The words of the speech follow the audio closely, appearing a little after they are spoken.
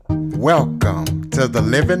Welcome to the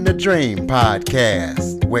Living the Dream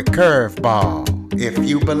podcast with Curveball. If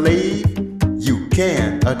you believe, you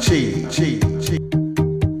can achieve.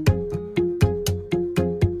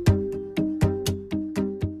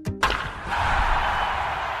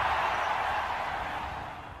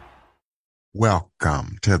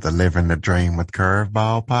 Welcome to the Living the Dream with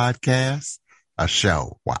Curveball podcast, a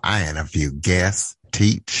show where I interview guests,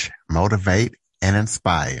 teach, motivate, and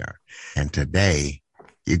inspire. And today,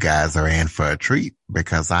 you guys are in for a treat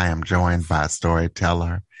because I am joined by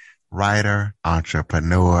storyteller, writer,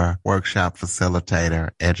 entrepreneur, workshop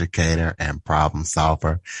facilitator, educator, and problem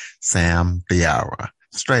solver, Sam Thiara.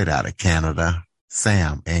 Straight out of Canada,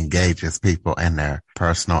 Sam engages people in their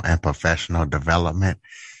personal and professional development.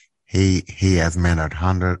 He has mentored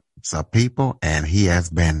hundreds of people, and he has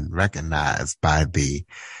been recognized by the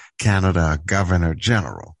Canada Governor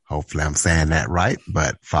General. Hopefully I'm saying that right,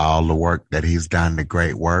 but for all the work that he's done, the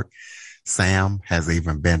great work, Sam has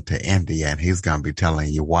even been to India, and he's going to be telling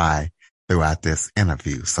you why throughout this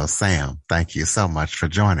interview. So Sam, thank you so much for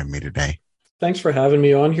joining me today. Thanks for having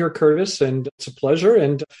me on here, Curtis, and it's a pleasure.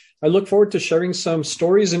 And I look forward to sharing some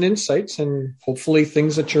stories and insights and hopefully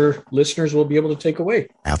things that your listeners will be able to take away.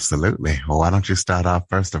 Absolutely. Well, why don't you start off,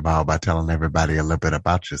 first of all, by telling everybody a little bit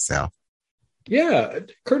about yourself? Yeah,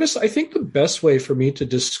 Curtis, I think the best way for me to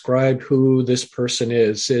describe who this person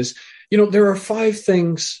is, there are 5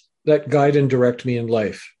 things that guide and direct me in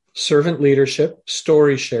life: servant leadership,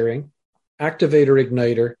 story sharing, activator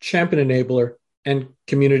igniter, champion enabler, and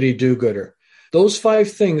community do-gooder. Those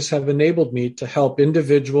 5 things have enabled me to help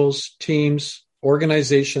individuals, teams,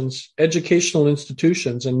 organizations, educational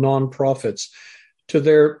institutions, and nonprofits to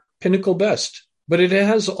their pinnacle best. But it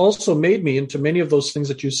has also made me into many of those things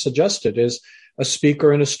that you suggested, is a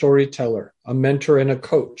speaker and a storyteller, a mentor and a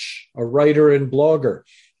coach, a writer and blogger,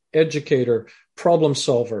 educator, problem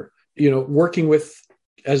solver, working with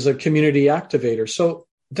as a community activator. So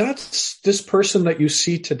that's this person that you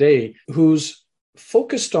see today who's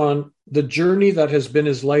focused on the journey that has been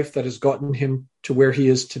his life that has gotten him to where he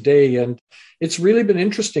is today. And it's really been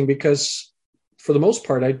interesting because for the most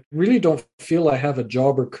part, I really don't feel I have a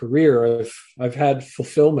job or career. I've had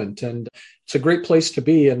fulfillment, and it's a great place to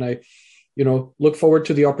be. And I, look forward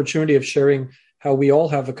to the opportunity of sharing how we all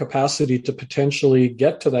have a capacity to potentially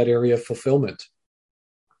get to that area of fulfillment.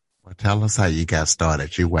 Well, tell us how you got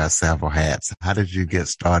started. You wear several hats. How did you get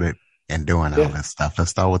started in doing all this stuff? Let's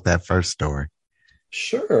start with that first story.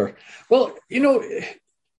 Sure. Well,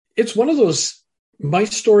 it's one of those, my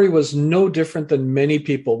story was no different than many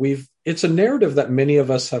people. It's a narrative that many of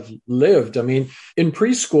us have lived. I mean, in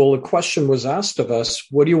preschool, a question was asked of us,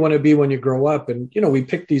 what do you want to be when you grow up? And, we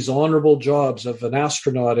picked these honorable jobs of an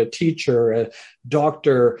astronaut, a teacher, a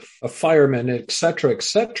doctor, a fireman, et cetera, et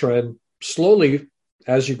cetera. And slowly,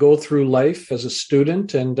 as you go through life as a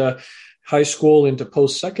student and high school into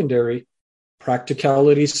post-secondary,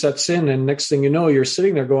 practicality sets in. And next thing you know, you're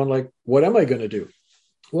sitting there going like, what am I going to do?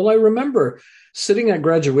 Well, I remember sitting at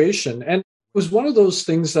graduation, and it was one of those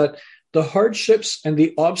things that the hardships and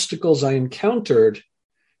the obstacles I encountered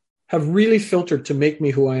have really filtered to make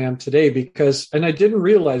me who I am today and I didn't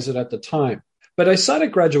realize it at the time, but I sat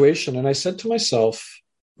at graduation and I said to myself,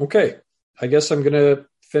 okay, I guess I'm going to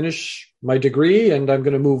finish my degree and I'm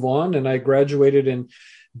going to move on. And I graduated in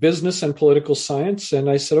business and political science. And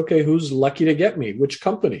I said, okay, who's lucky to get me? Which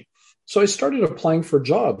company? So I started applying for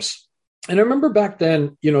jobs. And I remember back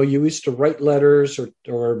then, you used to write letters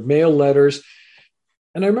or mail letters.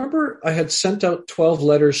 And I remember I had sent out 12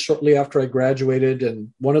 letters shortly after I graduated,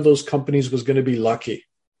 and one of those companies was going to be lucky.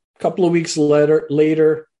 A couple of weeks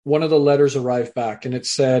later, one of the letters arrived back and it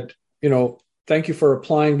said, thank you for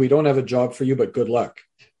applying. We don't have a job for you, but good luck.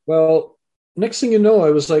 Well, next thing you know,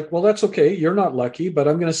 I was like, well, that's okay. You're not lucky, but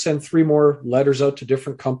I'm going to send 3 more letters out to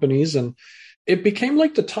different companies. And it became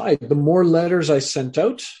like the tide. The more letters I sent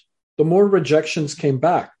out, the more rejections came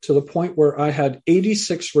back, to the point where I had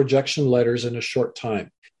 86 rejection letters in a short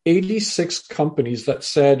time. 86 companies that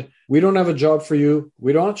said, we don't have a job for you.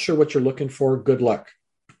 We're not sure what you're looking for. Good luck.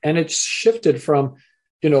 And it's shifted from,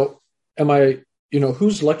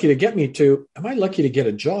 who's lucky to get me to, am I lucky to get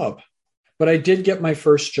a job? But I did get my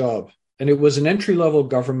first job, and it was an entry-level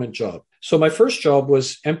government job. So my first job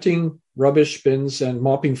was emptying rubbish bins and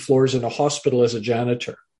mopping floors in a hospital as a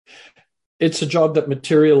janitor. It's a job that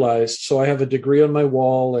materialized. So I have a degree on my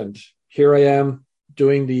wall, and here I am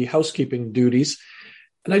doing the housekeeping duties.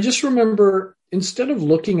 And I just remember, instead of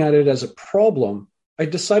looking at it as a problem, I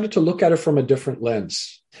decided to look at it from a different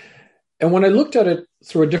lens. And when I looked at it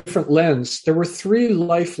through a different lens, there were 3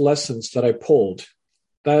 life lessons that I pulled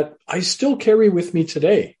that I still carry with me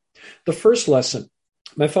today. The first lesson,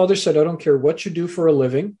 My father said, I don't care what you do for a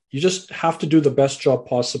living. You just have to do the best job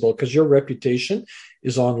possible because your reputation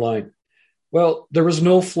is online. Well, there was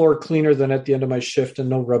no floor cleaner than at the end of my shift and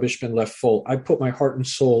no rubbish bin left full. I put my heart and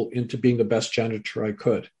soul into being the best janitor I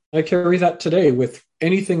could. I carry that today with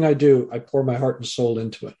anything I do. I pour my heart and soul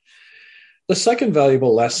into it. The second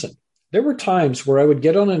valuable lesson, there were times where I would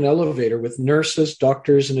get on an elevator with nurses,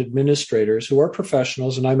 doctors, and administrators who are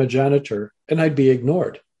professionals, and I'm a janitor, and I'd be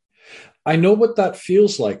ignored. I know what that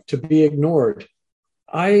feels like to be ignored.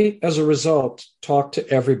 I, as a result, talk to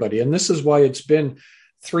everybody. And this is why it's been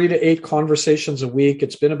 3 to 8 conversations a week.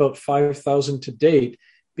 It's been about 5,000 to date,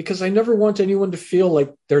 because I never want anyone to feel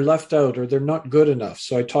like they're left out or they're not good enough.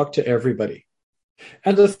 So I talk to everybody.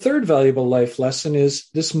 And the third valuable life lesson is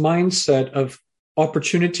this mindset of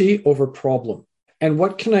opportunity over problem. And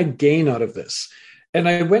what can I gain out of this? And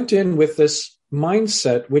I went in with this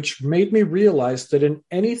mindset, which made me realize that in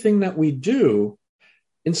anything that we do,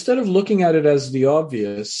 instead of looking at it as the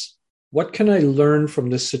obvious, what can I learn from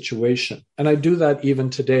this situation? And I do that even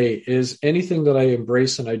today, is anything that I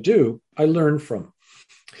embrace and I do, I learn from.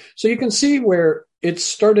 So you can see where it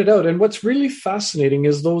started out. And what's really fascinating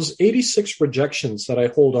is those 86 rejections that I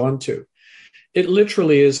hold on to. It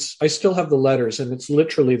literally is, I still have the letters, and it's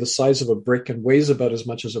literally the size of a brick and weighs about as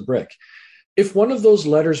much as a brick. If one of those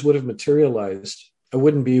letters would have materialized, I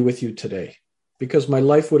wouldn't be with you today, because my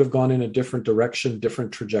life would have gone in a different direction,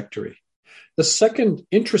 different trajectory. The second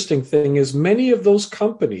interesting thing is many of those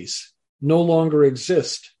companies no longer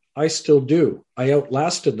exist. I still do. I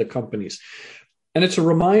outlasted the companies. And it's a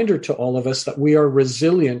reminder to all of us that we are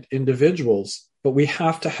resilient individuals, but we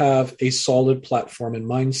have to have a solid platform and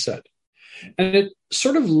mindset. And it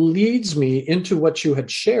sort of leads me into what you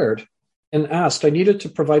had shared and asked. I needed to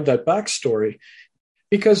provide that backstory,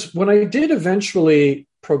 because when I did eventually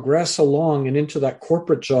progress along and into that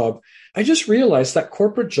corporate job, I just realized that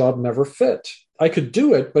corporate job never fit. I could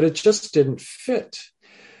do it, but it just didn't fit.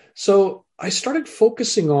 So I started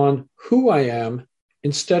focusing on who I am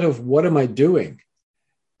instead of what am I doing.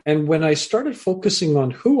 And when I started focusing on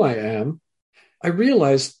who I am, I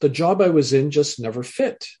realized the job I was in just never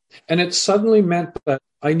fit. And it suddenly meant that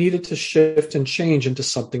I needed to shift and change into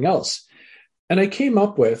something else. And I came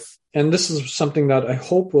up with, and this is something that I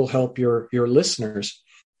hope will help your listeners,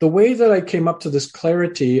 the way that I came up to this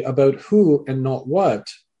clarity about who and not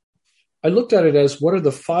what, I looked at it as, what are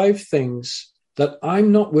the 5 things that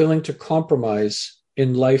I'm not willing to compromise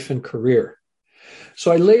in life and career?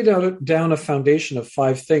 So I laid down a foundation of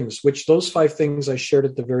 5 things, which those 5 things I shared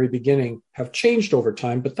at the very beginning have changed over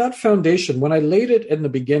time. But that foundation, when I laid it in the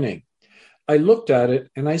beginning, I looked at it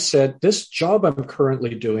and I said, this job I'm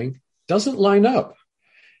currently doing doesn't line up.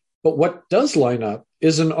 But what does line up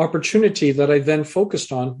is an opportunity that I then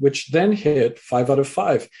focused on, which then hit 5 out of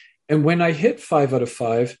 5. And when I hit 5 out of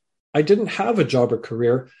 5, I didn't have a job or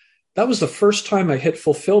career. That was the first time I hit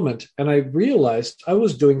fulfillment. And I realized I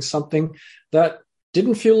was doing something that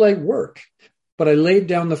didn't feel like work. But I laid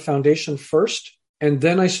down the foundation first. And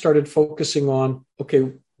then I started focusing on,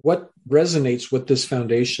 okay, what resonates with this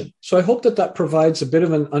foundation? So I hope that provides a bit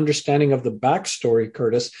of an understanding of the backstory,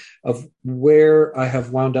 Curtis, of where I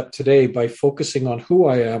have wound up today by focusing on who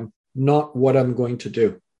I am, not what I'm going to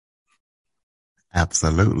do.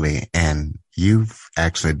 Absolutely. And you've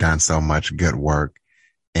actually done so much good work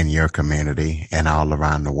in your community and all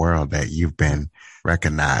around the world that you've been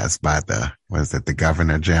recognized by the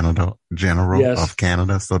Governor General Yes. of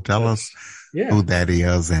Canada. So tell us who that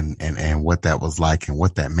is and what that was like and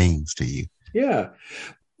what that means to you. Yeah.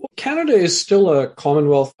 Well, Canada is still a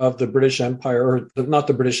Commonwealth of the British Empire, or not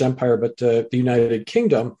the British Empire, but the United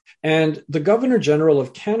Kingdom. And the Governor General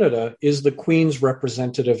of Canada is the Queen's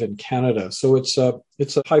representative in Canada. So it's a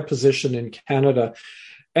high position in Canada.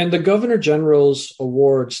 And the Governor General's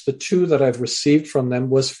awards, the 2 that I've received from them,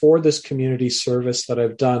 was for this community service that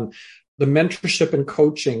I've done. The mentorship and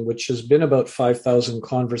coaching, which has been about 5,000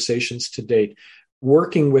 conversations to date,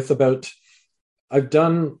 I've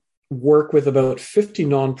done work with about 50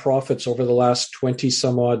 nonprofits over the last 20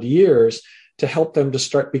 some odd years to help them to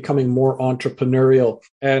start becoming more entrepreneurial.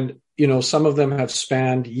 And, some of them have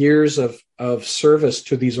spanned years of service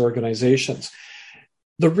to these organizations.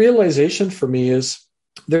 The realization for me is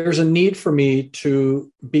there's a need for me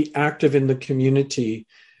to be active in the community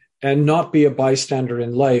and not be a bystander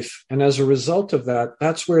in life. And as a result of that,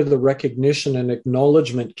 that's where the recognition and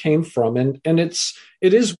acknowledgement came from. And it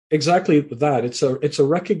is exactly that. It's a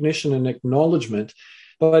recognition and acknowledgement,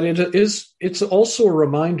 but it's also a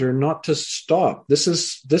reminder not to stop. This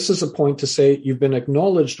is a point to say you've been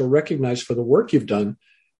acknowledged or recognized for the work you've done.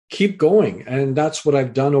 keep going. And that's what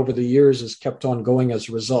I've done over the years, is kept on going as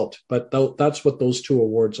a result. But that's what those two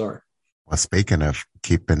awards are. Well, speaking of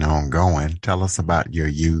keeping on going, tell us about your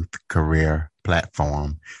youth career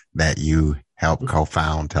platform that you helped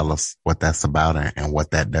co-found. Tell us what that's about and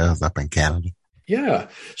what that does up in Canada. Yeah.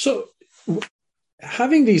 So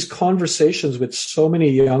having these conversations with so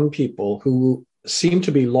many young people who seem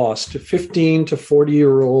to be lost, to 15 to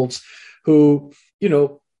 40-year-olds who,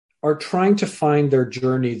 are trying to find their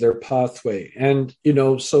journey, their pathway. And,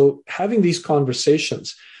 so having these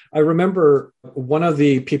conversations, I remember one of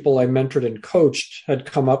the people I mentored and coached had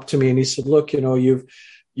come up to me and he said, look,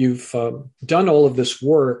 you've done all of this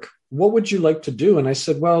work. What would you like to do? And I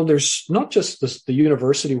said, well, there's not just the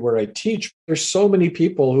university where I teach. There's so many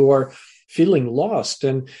people who are feeling lost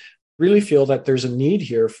and really feel that there's a need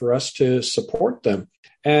here for us to support them.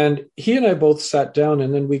 And he and I both sat down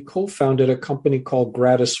and then we co-founded a company called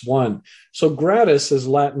Gratis One. So Gratis is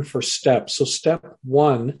Latin for step. So step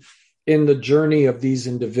one in the journey of these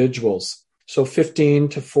individuals. So 15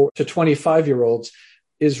 to 25-year-olds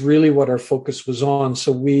is really what our focus was on.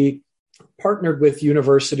 So we partnered with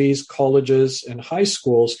universities, colleges, and high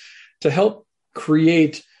schools to help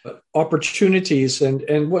create opportunities.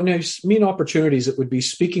 And when I mean opportunities, it would be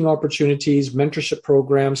speaking opportunities, mentorship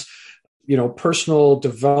programs, personal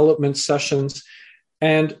development sessions.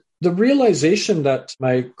 And the realization that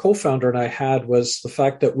my co-founder and I had was the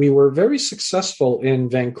fact that we were very successful in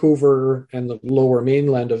Vancouver and the lower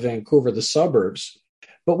mainland of Vancouver, the suburbs,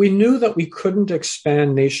 but we knew that we couldn't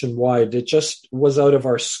expand nationwide. It just was out of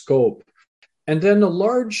our scope. And then a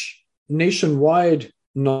large nationwide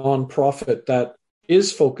nonprofit that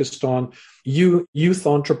is focused on youth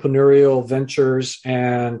entrepreneurial ventures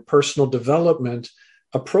and personal development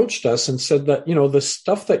approached us and said that, the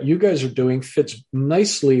stuff that you guys are doing fits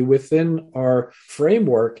nicely within our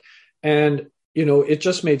framework. And, it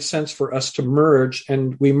just made sense for us to merge.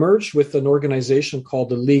 And we merged with an organization called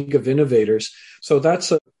the League of Innovators. So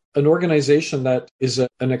that's an organization that is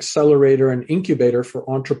an accelerator and incubator for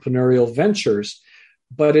entrepreneurial ventures.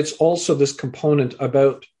 But it's also this component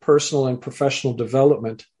about personal and professional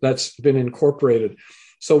development that's been incorporated.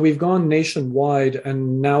 So we've gone nationwide,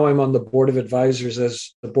 and now I'm on the board of advisors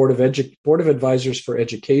as the board of advisors for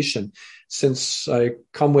education, since I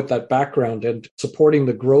come with that background and supporting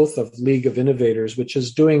the growth of League of Innovators, which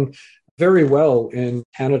is doing very well in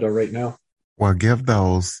Canada right now. Well, give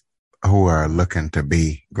those who are looking to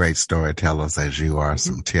be great storytellers as you are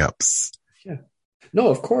some tips. Yeah, no,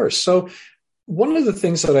 of course. So one of the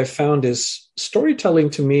things that I found is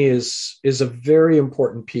storytelling to me is a very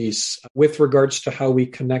important piece with regards to how we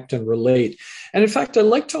connect and relate. And in fact, I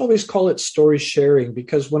like to always call it story sharing,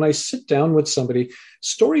 because when I sit down with somebody,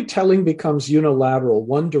 storytelling becomes unilateral,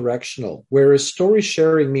 one directional, whereas story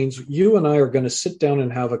sharing means you and I are going to sit down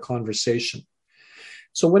and have a conversation.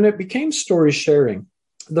 So when it became story sharing,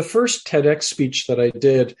 the first TEDx speech that I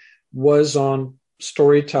did was on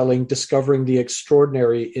storytelling, discovering the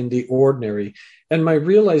extraordinary in the ordinary. And my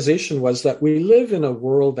realization was that we live in a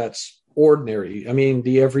world that's ordinary. I mean,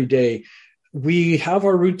 the everyday. We have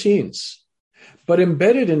our routines, but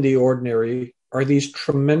embedded in the ordinary are these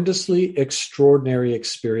tremendously extraordinary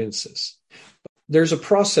experiences. There's a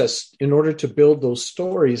process in order to build those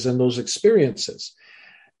stories and those experiences.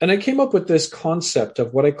 And I came up with this concept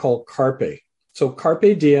of what I call carpe. So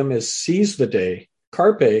carpe diem is seize the day.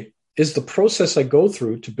 Carpe is the process I go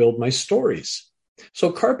through to build my stories. So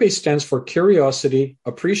carpe stands for curiosity,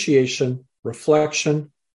 appreciation,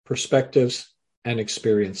 reflection, perspectives, and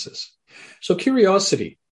experiences. So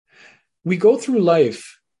curiosity, we go through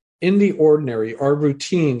life in the ordinary, our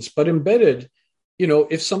routines, but embedded,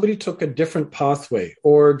 if somebody took a different pathway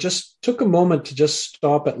or just took a moment to just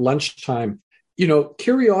stop at lunchtime,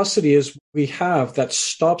 curiosity is we have that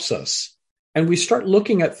stops us and we start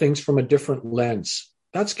looking at things from a different lens.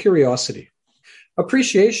 That's curiosity.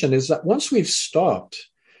 Appreciation is that once we've stopped,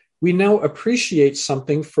 we now appreciate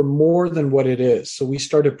something for more than what it is. So we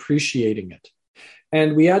start appreciating it.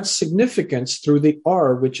 And we add significance through the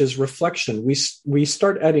R, which is reflection. We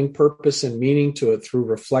start adding purpose and meaning to it through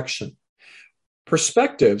reflection.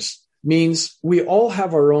 Perspectives means we all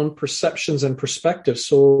have our own perceptions and perspectives.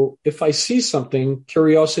 So if I see something,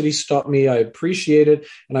 curiosity stopped me, I appreciate it,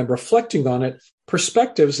 and I'm reflecting on it.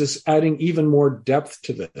 Perspectives is adding even more depth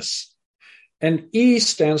to this. And E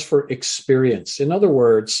stands for experience. In other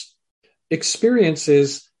words, experience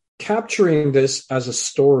is capturing this as a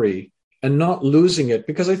story and not losing it.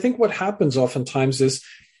 Because I think what happens oftentimes is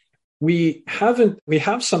we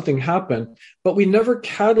have something happen, but we never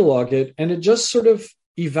catalog it, and it just sort of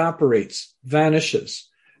evaporates, vanishes.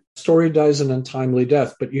 Story dies an untimely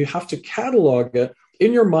death, but you have to catalog it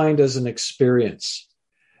in your mind as an experience.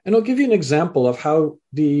 And I'll give you an example of how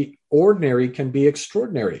the ordinary can be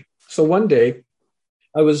extraordinary. So one day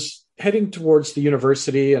I was heading towards the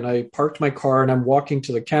university and I parked my car and I'm walking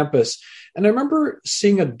to the campus. And I remember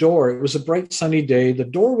seeing a door. It was a bright sunny day. The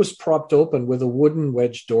door was propped open with a wooden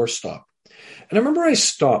wedge doorstop. And I remember I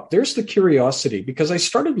stopped. There's the curiosity, because I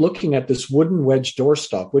started looking at this wooden wedge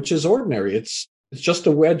doorstop, which is ordinary. It's just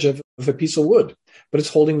a wedge of a piece of wood, but it's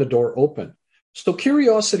holding the door open. So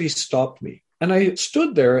curiosity stopped me. And I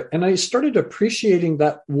stood there and I started appreciating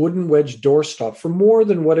that wooden wedge doorstop for more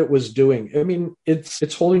than what it was doing. I mean,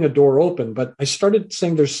 it's holding a door open, but I started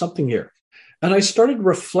saying there's something here. And I started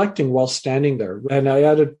reflecting while standing there. And I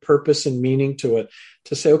added purpose and meaning to it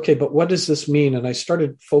to say, okay, but what does this mean? And I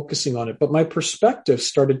started focusing on it. But my perspective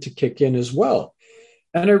started to kick in as well.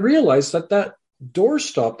 And I realized that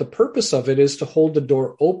doorstop, the purpose of it is to hold the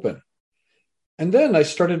door open. And then I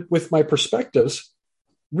started with my perspectives,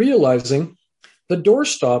 realizing the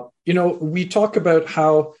doorstop, we talk about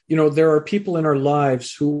how, there are people in our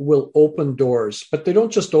lives who will open doors, but they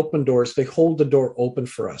don't just open doors, they hold the door open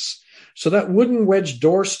for us. So that wooden wedge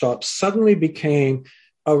doorstop suddenly became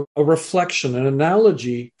a reflection, an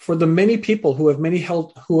analogy for the many people who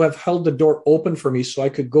have held the door open for me so I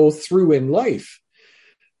could go through in life.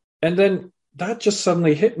 And then that just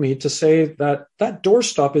suddenly hit me to say that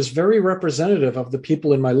doorstop is very representative of the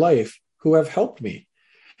people in my life who have helped me.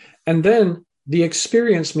 And then the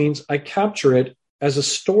experience means I capture it as a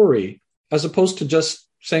story, as opposed to just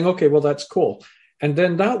saying, okay, well, that's cool. And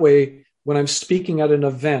then that way, when I'm speaking at an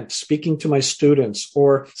event, speaking to my students,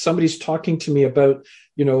 or somebody's talking to me about,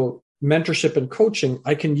 mentorship and coaching,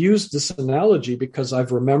 I can use this analogy because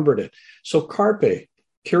I've remembered it. So carpe,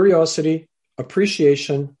 curiosity,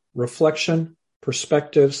 appreciation, reflection,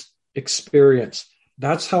 perspectives, experience.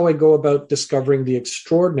 That's how I go about discovering the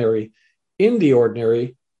extraordinary in the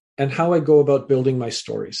ordinary, and how I go about building my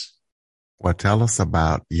stories. Well, tell us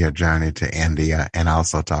about your journey to India and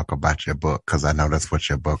also talk about your book, because I know that's what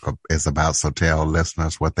your book is about. So tell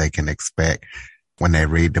listeners what they can expect when they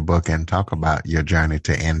read the book, and talk about your journey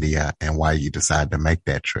to India and why you decided to make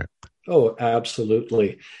that trip. Oh,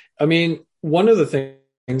 absolutely. I mean, one of the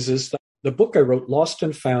things is that the book I wrote, Lost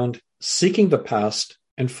and Found, Seeking the Past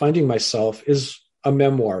and Finding Myself, is a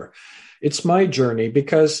memoir. It's my journey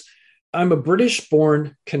because I'm a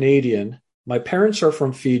British-born Canadian. My parents are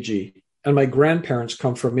from Fiji, and my grandparents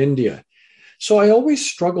come from India. So I always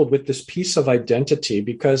struggled with this piece of identity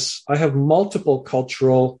because I have multiple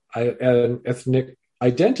cultural and ethnic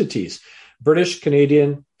identities: British,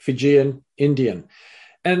 Canadian, Fijian, Indian.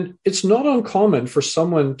 And it's not uncommon for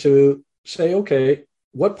someone to say, okay,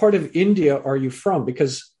 what part of India are you from?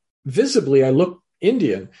 Because visibly I look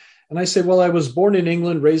Indian. And I say, well, I was born in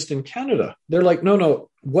England, raised in Canada. They're like, no,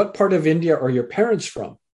 what part of India are your parents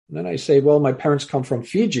from? And then I say, well, my parents come from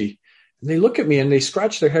Fiji. And they look at me and they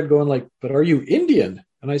scratch their head going like, but are you Indian?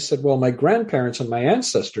 And I said, well, my grandparents and my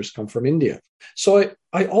ancestors come from India. So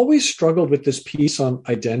I always struggled with this piece on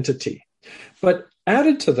identity. But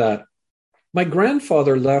added to that, my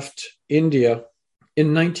grandfather left India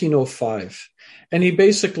in 1905. And he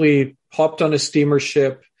basically hopped on a steamer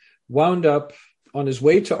ship, wound up on his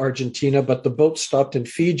way to Argentina, but the boat stopped in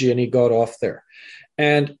Fiji and he got off there.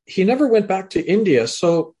 And he never went back to India.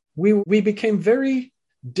 So we became very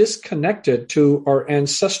disconnected to our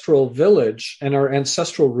ancestral village and our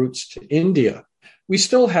ancestral roots to India. We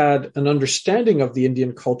still had an understanding of the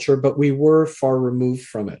Indian culture, but we were far removed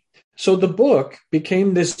from it. So the book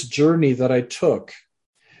became this journey that I took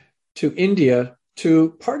to India.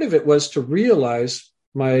 Part of it was to realize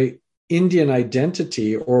my Indian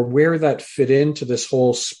identity, or where that fit into this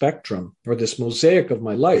whole spectrum or this mosaic of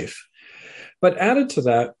my life. But added to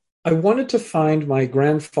that, I wanted to find my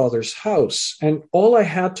grandfather's house, and all I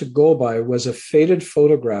had to go by was a faded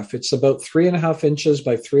photograph. It's about 3.5 inches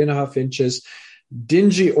by 3.5 inches,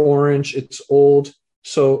 dingy orange. It's old.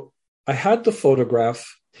 So I had the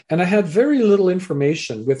photograph, and I had very little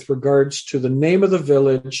information with regards to the name of the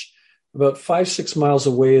village. About 5-6 miles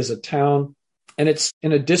away is a town, and it's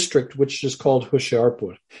in a district which is called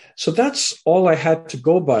Hoshiarpur. So that's all I had to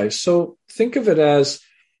go by. So think of it as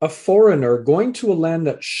a foreigner going to a land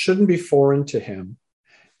that shouldn't be foreign to him,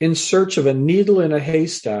 in search of a needle in a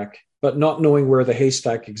haystack, but not knowing where the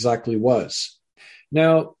haystack exactly was.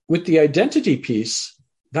 Now, with the identity piece,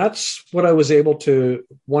 that's what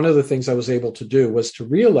one of the things I was able to do was to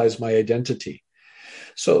realize my identity.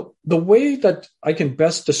 So the way that I can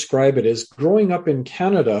best describe it is, growing up in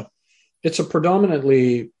Canada, it's a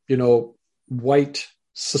predominantly, white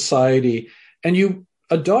society, and you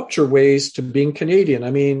adopt your ways to being Canadian.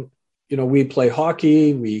 I mean, we play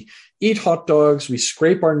hockey, we eat hot dogs, we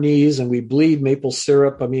scrape our knees, and we bleed maple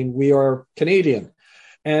syrup. I mean, we are Canadian.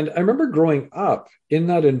 And I remember growing up in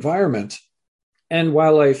that environment. And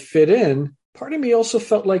while I fit in, part of me also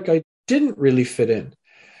felt like I didn't really fit in.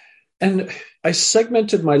 And I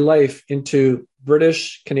segmented my life into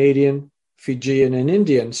British, Canadian, Fijian, and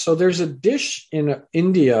Indian. So there's a dish in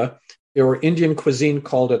India or Indian cuisine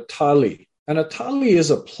called a thali. And a thali is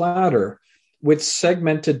a platter with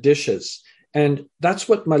segmented dishes. And that's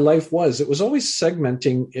what my life was. It was always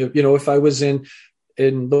segmenting. If I was in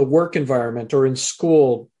the work environment or in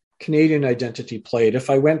school, Canadian identity played. If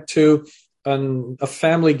I went to a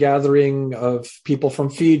family gathering of people from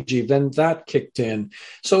Fiji, then that kicked in.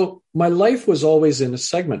 So my life was always in a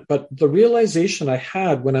segment. But the realization I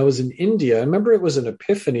had when I was in India, I remember it was an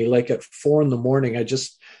epiphany, like at 4 a.m, I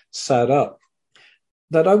just sat up,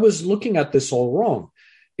 that I was looking at this all wrong.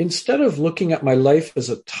 Instead of looking at my life as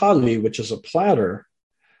a thali, which is a platter,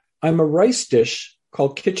 I'm a rice dish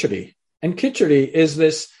called khichdi. And khichdi is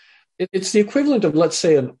it's the equivalent of, let's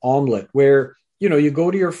say, an omelet, where you go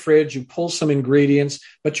to your fridge, you pull some ingredients,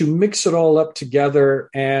 but you mix it all up together,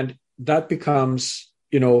 and that becomes,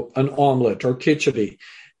 an omelet or khichdi.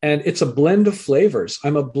 And it's a blend of flavors.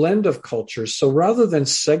 I'm a blend of cultures. So rather than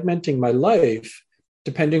segmenting my life,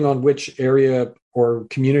 depending on which area or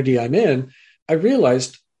community I'm in, I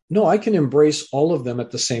realized, no, I can embrace all of them at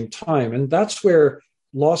the same time. And that's where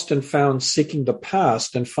Lost and Found, Seeking the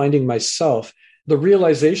Past and Finding Myself, the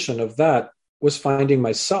realization of that was finding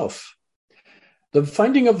myself. The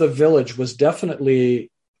finding of the village was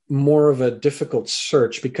definitely more of a difficult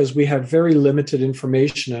search because we have very limited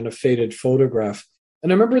information and a faded photograph.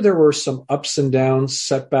 And I remember there were some ups and downs,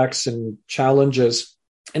 setbacks and challenges.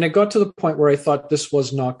 And it got to the point where I thought this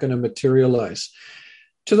was not going to materialize,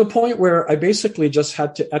 to the point where I basically just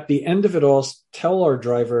had to, at the end of it all, tell our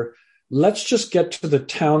driver, let's just get to the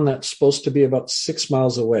town that's supposed to be about 6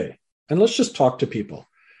 miles away, and let's just talk to people.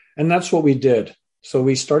 And that's what we did. So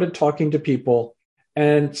we started talking to people.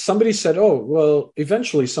 And somebody said,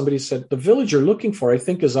 eventually somebody said, the village you're looking for, I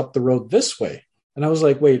think, is up the road this way. And I was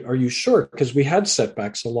like, wait, are you sure? Because we had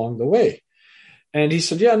setbacks along the way. And he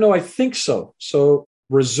said, yeah, no, I think so. So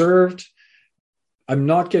reserved. I'm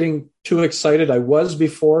not getting too excited. I was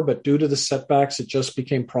before, but due to the setbacks, it just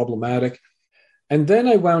became problematic. And then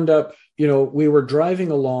I wound up, we were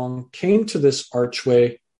driving along, came to this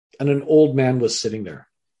archway, and an old man was sitting there.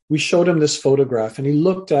 We showed him this photograph and he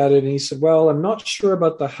looked at it and he said, well, I'm not sure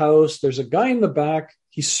about the house. There's a guy in the back.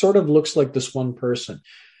 He sort of looks like this one person.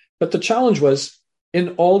 But the challenge was, in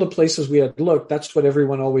all the places we had looked, that's what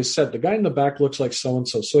everyone always said. The guy in the back looks like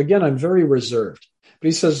so-and-so. So again, I'm very reserved. But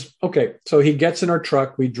he says, okay, so he gets in our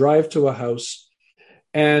truck. We drive to a house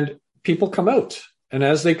and people come out. And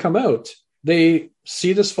as they come out, they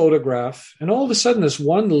see this photograph. And all of a sudden, this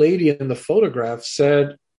one lady in the photograph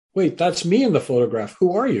said, wait, that's me in the photograph.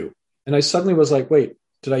 Who are you? And I suddenly was like, wait,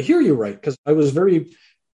 did I hear you right? Because I was very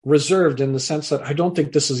reserved in the sense that I don't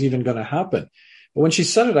think this is even going to happen. But when she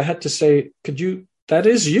said it, I had to say, that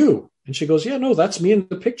is you. And she goes, yeah, no, that's me in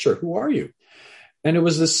the picture. Who are you? And it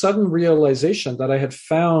was this sudden realization that I had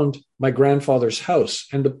found my grandfather's house.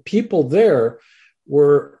 And the people there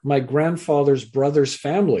were my grandfather's brother's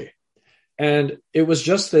family. And it was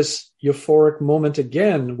just this euphoric moment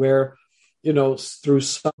again where, through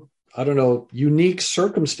some, unique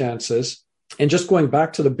circumstances and just going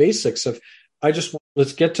back to the basics of,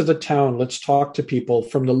 let's get to the town, let's talk to people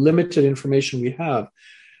from the limited information we have,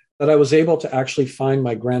 that I was able to actually find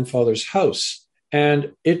my grandfather's house.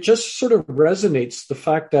 And it just sort of resonates the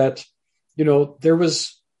fact that, there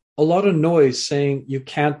was a lot of noise saying you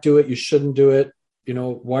can't do it, you shouldn't do it,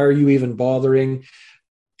 why are you even bothering?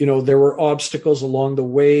 There were obstacles along the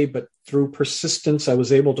way, but through persistence, I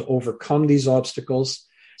was able to overcome these obstacles.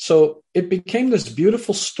 So it became this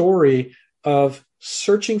beautiful story of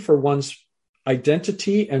searching for one's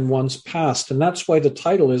identity and one's past. And that's why the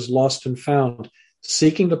title is Lost and Found,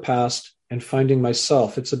 Seeking the Past and Finding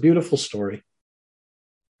Myself. It's a beautiful story.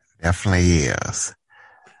 Definitely is.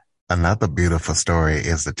 Another beautiful story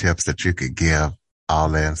is the tips that you could give all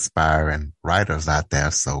the inspiring writers out there.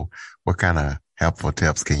 So what kind of helpful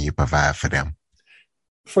tips can you provide for them?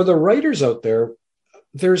 For the writers out there,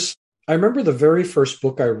 I remember the very first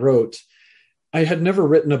book I wrote, I had never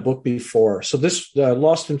written a book before. So this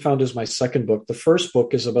Lost and Found is my second book. The first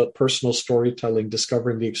book is about personal storytelling,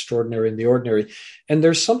 discovering the extraordinary and the ordinary. And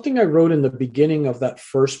there's something I wrote in the beginning of that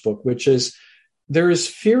first book, which is, there is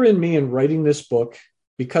fear in me in writing this book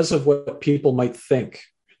because of what people might think.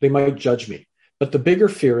 They might judge me. But the bigger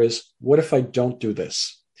fear is, what if I don't do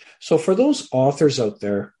this? So for those authors out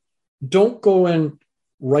there, don't go and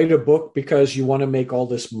write a book because you want to make all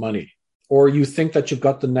this money, or you think that you've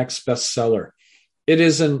got the next bestseller. It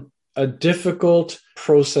is a difficult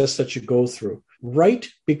process that you go through. Write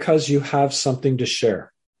because you have something to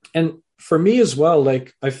share. And for me as well,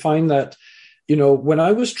 like I find that, when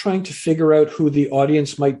I was trying to figure out who the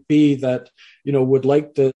audience might be that, would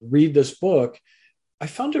like to read this book, I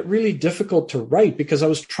found it really difficult to write because I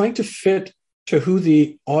was trying to fit to who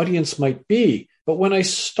the audience might be. But when I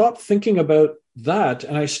stopped thinking about that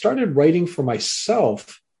and I started writing for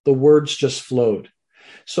myself, the words just flowed.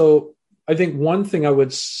 So I think one thing I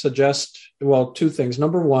would suggest, well, two things.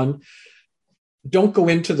 Number one, don't go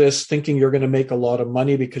into this thinking you're going to make a lot of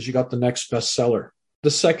money because you got the next bestseller.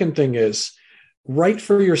 The second thing is write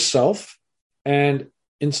for yourself and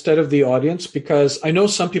instead of the audience, because I know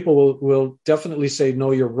some people will definitely say,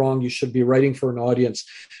 no, you're wrong. You should be writing for an audience.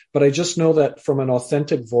 But I just know that from an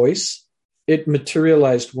authentic voice, it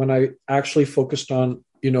materialized when I actually focused on,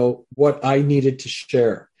 what I needed to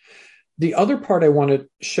share. The other part I want to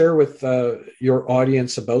share with your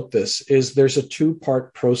audience about this is there's a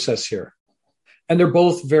two-part process here, and they're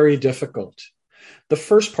both very difficult. The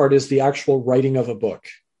first part is the actual writing of a book.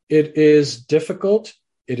 It is difficult,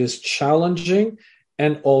 it is challenging,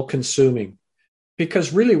 and all-consuming,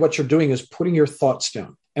 because really what you're doing is putting your thoughts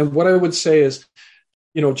down. And what I would say is,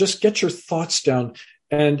 just get your thoughts down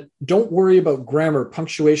and don't worry about grammar,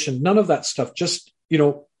 punctuation, none of that stuff. Just,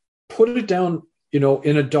 put it down,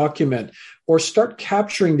 in a document, or start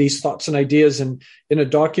capturing these thoughts and ideas in a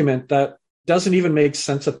document that doesn't even make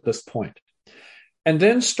sense at this point. And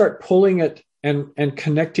then start pulling it and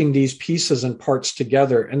connecting these pieces and parts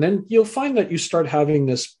together. And then you'll find that you start having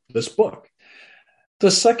this book.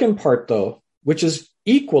 The second part, though, which is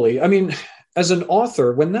equally, as an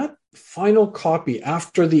author, when that final copy,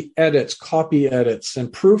 after the copy edits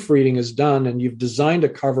and proofreading is done, and you've designed a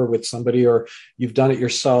cover with somebody or you've done it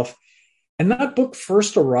yourself, and that book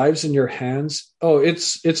first arrives in your hands,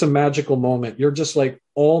 it's a magical moment. You're just like,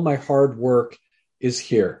 all my hard work is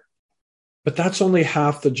here. But that's only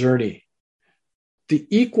half the journey. The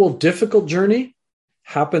equal difficult journey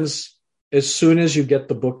happens as soon as you get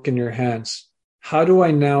the book in your hands. How do I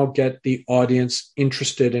now get the audience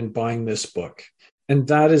interested in buying this book? And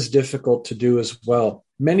that is difficult to do as well.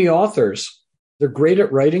 Many authors, they're great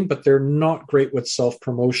at writing, but they're not great with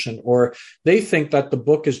self-promotion, or they think that the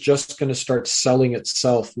book is just going to start selling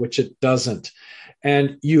itself, which it doesn't.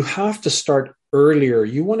 And you have to start earlier.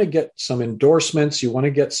 You want to get some endorsements. You want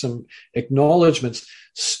to get some acknowledgments.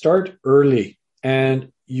 Start early.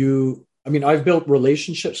 And I've built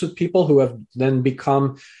relationships with people who have then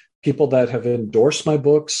become people that have endorsed my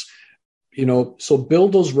books, so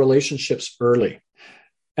build those relationships early.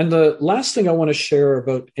 And the last thing I want to share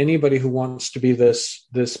about anybody who wants to be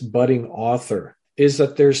this budding author is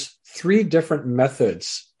that there's 3 different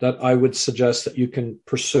methods that I would suggest that you can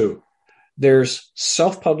pursue. There's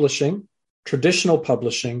self-publishing, traditional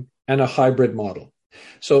publishing, and a hybrid model.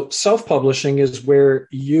 So self-publishing is where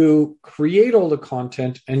you create all the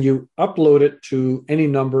content and you upload it to any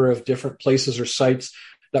number of different places or sites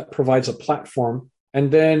that provides a platform. And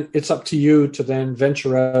then it's up to you to then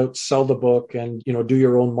venture out, sell the book, and do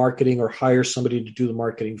your own marketing or hire somebody to do the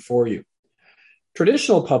marketing for you.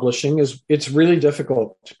 Traditional publishing it's really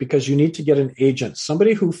difficult because you need to get an agent,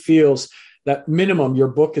 somebody who feels that minimum your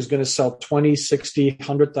book is going to sell 20, 60,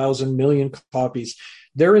 100,000, million copies.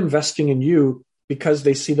 They're investing in you because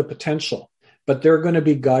they see the potential, but they're going to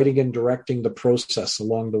be guiding and directing the process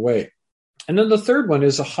along the way. And then the third one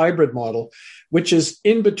is a hybrid model, which is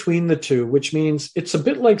in between the two, which means it's a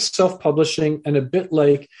bit like self-publishing and a bit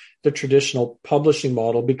like the traditional publishing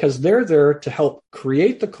model, because they're there to help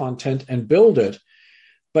create the content and build it,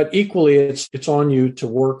 but equally it's on you to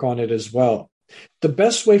work on it as well. The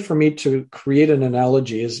best way for me to create an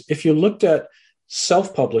analogy is if you looked at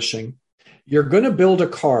self-publishing, you're going to build a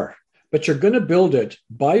car, but you're going to build it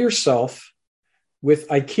by yourself with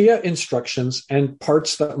IKEA instructions and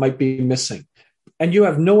parts that might be missing. And you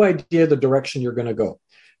have no idea the direction you're going to go.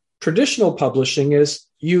 Traditional publishing is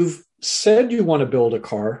you've said you want to build a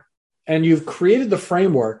car and you've created the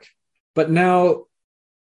framework, but now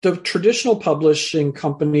the traditional publishing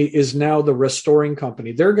company is now the restoring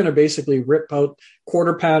company. They're going to basically rip out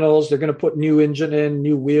quarter panels. They're going to put new engine in,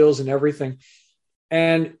 new wheels and everything.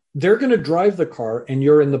 And they're going to drive the car and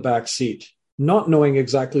you're in the back seat, not knowing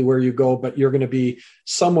exactly where you go, but you're going to be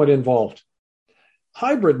somewhat involved.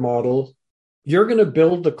 Hybrid model, you're going to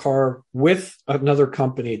build the car with another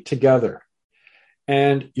company together,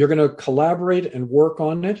 and you're going to collaborate and work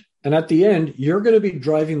on it. And at the end, you're going to be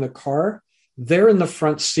driving the car. They're in the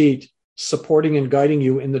front seat, supporting and guiding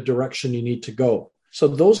you in the direction you need to go. So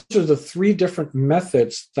those are the three different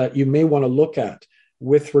methods that you may want to look at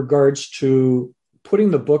with regards to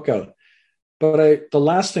putting the book out. But the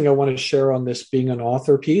last thing I want to share on this being an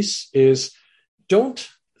author piece is don't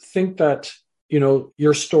think that,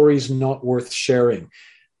 your story's not worth sharing.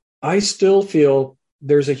 I still feel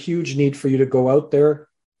there's a huge need for you to go out there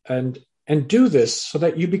and do this so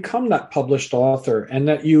that you become that published author, and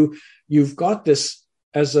that you've got this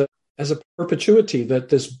as a perpetuity, that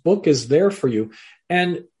this book is there for you,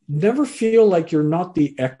 and never feel like you're not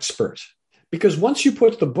the expert. Because once you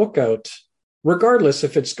put the book out, regardless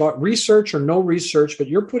if it's got research or no research, but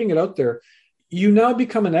you're putting it out there, you now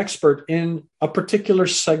become an expert in a particular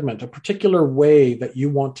segment, a particular way that you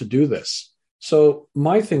want to do this. So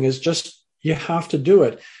my thing is just, you have to do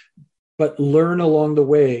it, but learn along the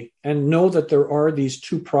way and know that there are these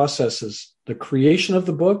two processes, the creation of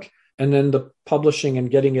the book and then the publishing and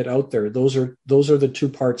getting it out there. Those are the two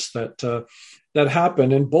parts that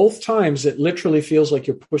happen. And both times it literally feels like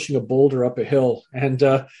you're pushing a boulder up a hill. And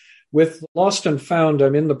with Lost and Found,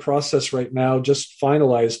 I'm in the process right now, just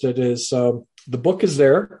finalized it, is the book is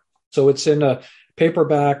there. So it's in a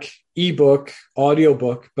paperback, ebook,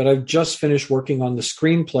 audiobook, but I've just finished working on the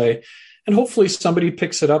screenplay. And hopefully somebody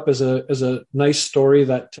picks it up as a nice story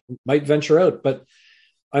that might venture out. But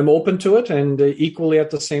I'm open to it. And equally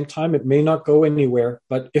at the same time, it may not go anywhere.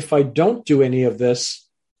 But if I don't do any of this,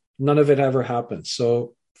 none of it ever happens.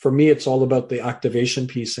 So for me, it's all about the activation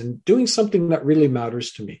piece and doing something that really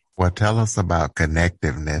matters to me. Well, tell us about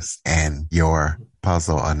connectiveness and your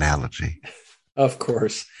puzzle analogy. Of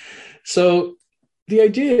course. So the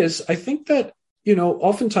idea is, I think that,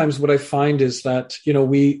 oftentimes what I find is that,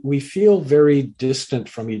 we feel very distant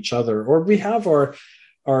from each other, or we have our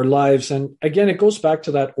lives. And again, it goes back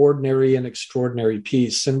to that ordinary and extraordinary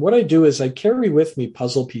piece. And what I do is I carry with me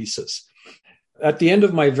puzzle pieces. At the end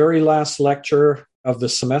of my very last lecture of the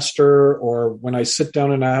semester, or when I sit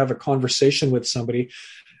down and I have a conversation with somebody,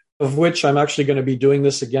 of which I'm actually going to be doing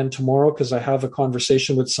this again tomorrow because I have a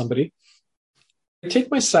conversation with somebody, I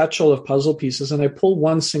take my satchel of puzzle pieces and I pull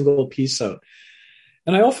one single piece out.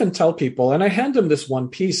 And I often tell people, and I hand them this one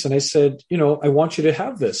piece, and I said, I want you to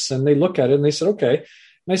have this. And they look at it and they said, okay.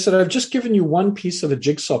 And I said, I've just given you one piece of a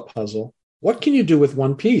jigsaw puzzle. What can you do with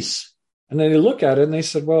one piece? And then they look at it and they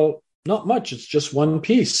said, well, not much. It's just one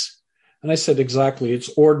piece. And I said, exactly. It's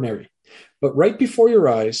ordinary. But right before your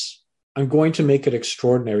eyes, I'm going to make it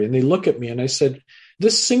extraordinary. And they look at me and I said,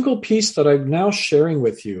 this single piece that I'm now sharing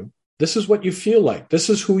with you, this is what you feel like. This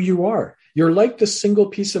is who you are. You're like this single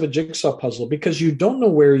piece of a jigsaw puzzle because you don't know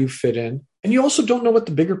where you fit in. And you also don't know what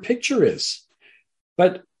the bigger picture is.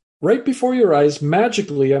 But right before your eyes,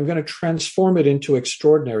 magically, I'm going to transform it into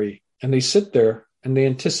extraordinary. And they sit there and they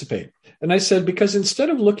anticipate. And I said, because instead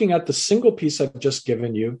of looking at the single piece I've just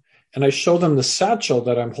given you, and I show them the satchel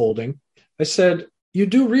that I'm holding, I said, you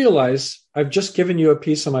do realize I've just given you a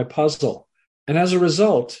piece of my puzzle. And as a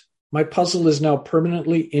result, my puzzle is now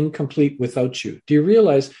permanently incomplete without you. Do you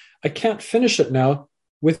realize I can't finish it now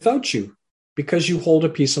without you because you hold a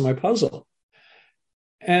piece of my puzzle?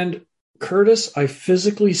 And Curtis, I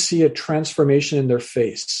physically see a transformation in their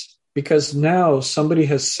face because now somebody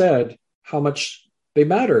has said how much they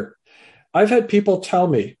matter. I've had people tell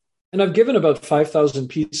me, and I've given about 5,000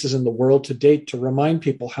 pieces in the world to date to remind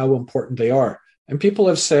people how important they are. And people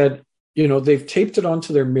have said, they've taped it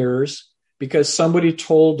onto their mirrors because somebody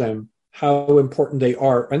told them how important they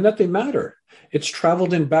are and that they matter. It's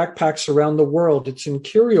traveled in backpacks around the world. It's in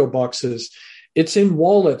curio boxes. It's in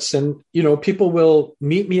wallets. And, people will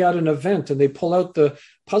meet me at an event and they pull out the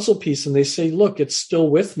puzzle piece and they say, look, it's still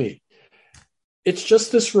with me. It's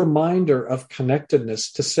just this reminder of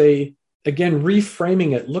connectedness to say, again,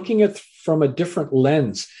 reframing it, looking at it from a different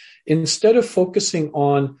lens. Instead of focusing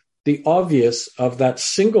on the obvious of that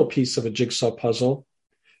single piece of a jigsaw puzzle,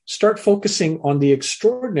 start focusing on the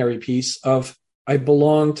extraordinary piece of I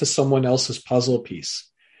belong to someone else's puzzle piece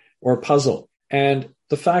or puzzle. And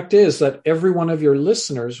the fact is that every one of your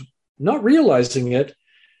listeners, not realizing it,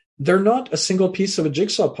 they're not a single piece of a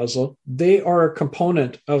jigsaw puzzle. They are a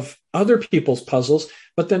component of other people's puzzles,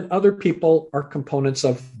 but then other people are components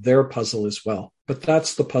of their puzzle as well. But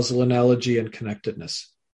that's the puzzle analogy and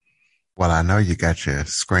connectedness. Well, I know you got your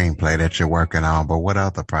screenplay that you're working on, but what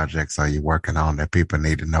other projects are you working on that people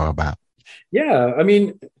need to know about? Yeah,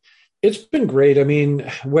 it's been great.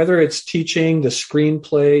 Whether it's teaching, the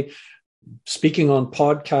screenplay, speaking on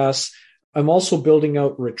podcasts, I'm also building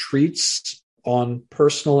out retreats on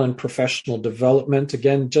personal and professional development.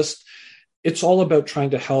 Again, it's all about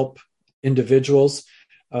trying to help individuals.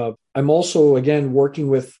 I'm also, again, working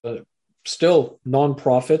with still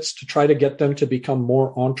nonprofits to try to get them to become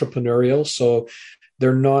more entrepreneurial. So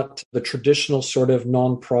They're not the traditional sort of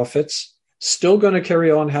nonprofits. Still going to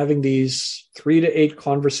carry on having these 3 to 8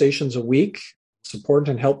 conversations a week, support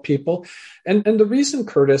and help people. And the reason,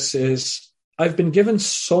 Curtis, is I've been given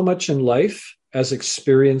so much in life as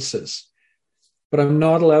experiences, but I'm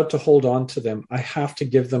not allowed to hold on to them. I have to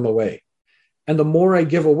give them away. And the more I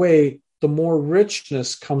give away, the more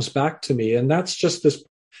richness comes back to me. And that's just this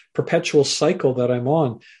perpetual cycle that I'm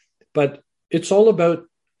on. But it's all about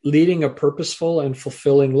leading a purposeful and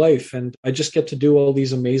fulfilling life. And I just get to do all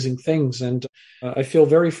these amazing things. And I feel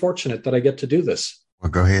very fortunate that I get to do this.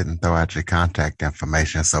 Well, go ahead and throw out your contact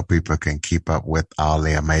information so people can keep up with all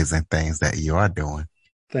the amazing things that you are doing.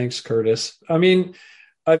 Thanks, Curtis. I mean,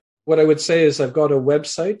 what I would say is I've got a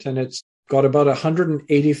website and it's got about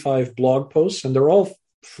 185 blog posts, and they're all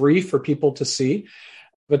free for people to see.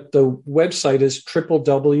 But the website is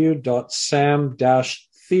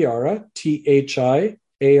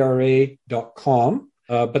www.sam-thiara.com.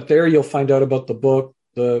 But there you'll find out about the book,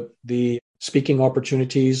 the speaking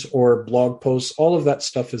opportunities or blog posts. All of that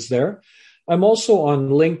stuff is there. I'm also on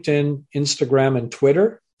LinkedIn, Instagram, and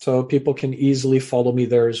Twitter, so people can easily follow me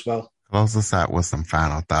there as well. Close us out with some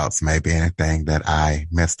final thoughts, maybe anything that I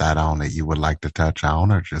missed out on that you would like to touch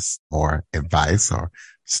on, or just more advice or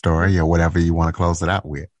story or whatever you want to close it out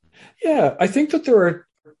with. Yeah, I think that there are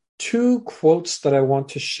 2 quotes that I want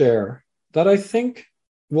to share that I think,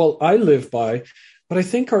 well, I live by, but I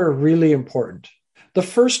think are really important. The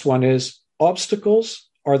first one is, obstacles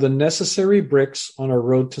are the necessary bricks on a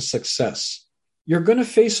road to success. You're going to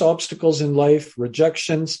face obstacles in life,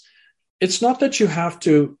 rejections. It's not that you have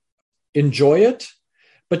to enjoy it,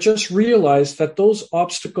 but just realize that those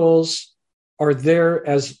obstacles are there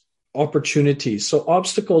as opportunities. So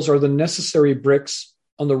obstacles are the necessary bricks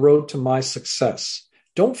on the road to my success.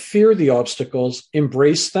 Don't fear the obstacles,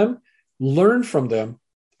 embrace them, learn from them,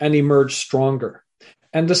 and emerge stronger.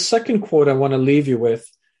 And the second quote I want to leave you with,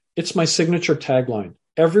 it's my signature tagline.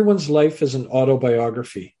 Everyone's life is an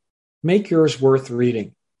autobiography. Make yours worth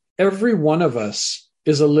reading. Every one of us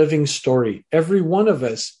is a living story. Every one of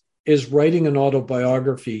us is writing an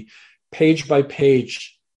autobiography, page by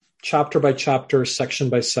page, chapter by chapter, section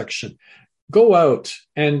by section. Go out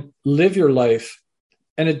and live your life.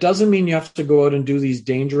 And it doesn't mean you have to go out and do these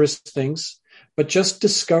dangerous things, but just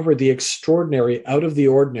discover the extraordinary out of the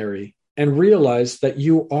ordinary and realize that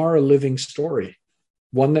you are a living story,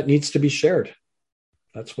 one that needs to be shared.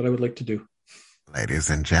 That's what I would like to do. Ladies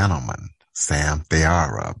and gentlemen, Sam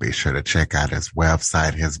Thiara. Be sure to check out his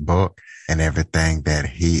website, his book, and everything that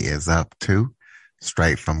he is up to.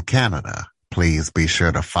 Straight from Canada. Please be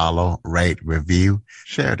sure to follow, rate, review,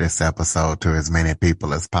 share this episode to as many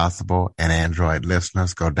people as possible. And Android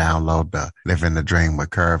listeners, go download the Living the Dream with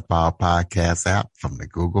Curveball podcast app from the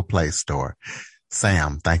Google Play Store.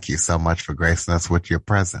 Sam, thank you so much for gracing us with your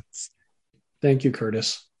presence. Thank you,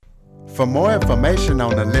 Curtis. For more information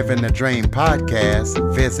on the Living the Dream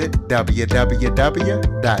podcast, visit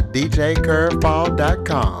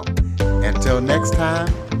www.djcurveball.com. Until next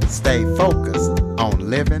time, stay focused on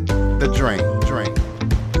living the dream.